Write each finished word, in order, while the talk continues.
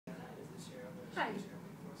Hi,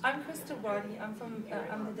 I'm Krista Brody.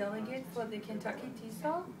 I'm the delegate for the Kentucky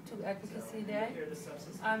TESOL Advocacy Day.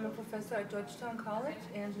 I'm a professor at Georgetown College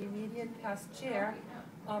and the immediate past chair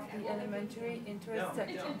of the elementary interest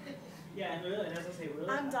section.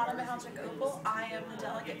 I'm Donna Mihalchik-Opal. I am the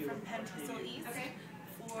delegate from TESOL East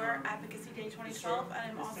for Advocacy Day 2012,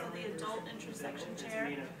 and I'm also the adult intersection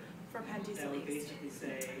chair for TESOL East.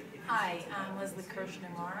 Hi, I'm Leslie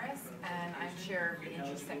Kirshner-Morris, and I'm chair of the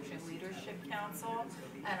Intersection Leadership Council,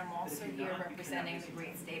 and I'm also here representing the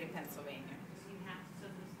great state of Pennsylvania.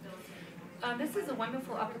 This is a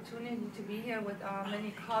wonderful opportunity to be here with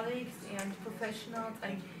many colleagues and professionals.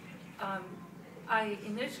 I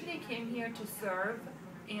initially came here to serve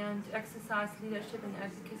and exercise leadership and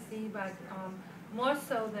advocacy, but more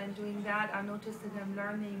so than doing that, I noticed that I'm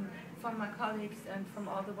learning from my colleagues and from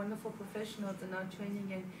all the wonderful professionals in our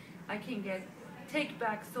training, and I can take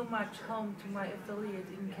back so much home to my affiliate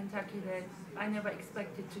in Kentucky that I never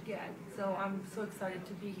expected to get. So I'm so excited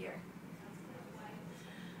to be here.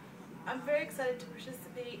 I'm very excited to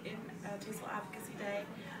participate in TESOL Advocacy Day.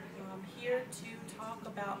 I'm here to talk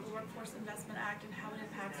about the Workforce Investment Act and how it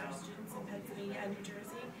impacts our students in Pennsylvania and New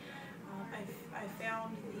Jersey. I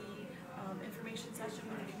found the information session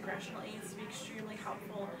with the congressional aides to be extremely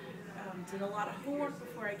helpful. Did a lot of homework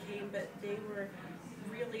before I came, but they were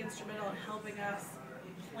really instrumental in helping us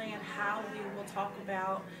plan how we will talk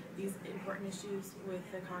about these important issues with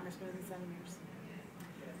the congressmen and senators.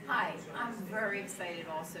 Hi, I'm very excited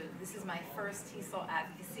also. This is my first TESOL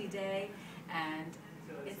Advocacy Day, and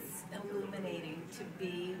it's illuminating to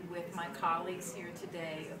be with my colleagues here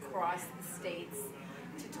today across the states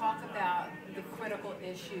to talk about the critical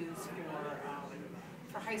issues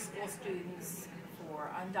for high school students, for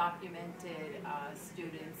undocumented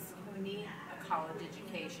students who need a college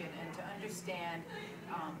education, and to understand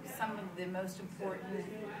some of the most important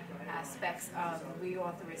aspects of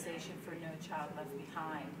reauthorization for No Child Left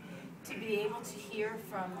Behind. To be able to hear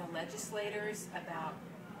from the legislators about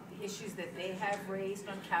the issues that they have raised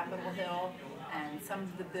on Capitol Hill and some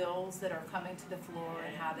of the bills that are coming to the floor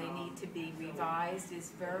and how they need to be revised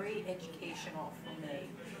is very educational for me.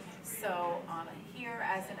 So I'm here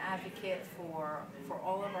as an advocate for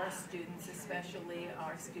all of our students, especially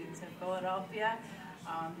our students in Philadelphia,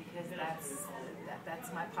 because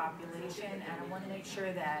that's my population, and I want to make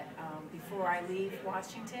sure that before I leave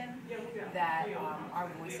Washington, that our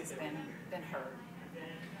voice has been heard.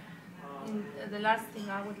 And the last thing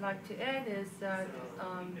I would like to add is that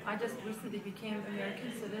I just recently became an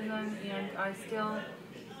American citizen, and I still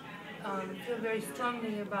feel very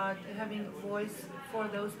strongly about having a voice for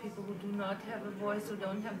those people who do not have a voice, who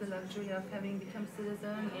don't have the luxury of having become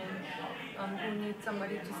citizen, and who need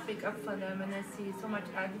somebody to speak up for them. And I see so much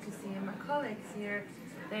advocacy in my colleagues here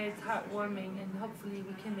that it's heartwarming, and hopefully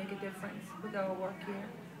we can make a difference with our work here.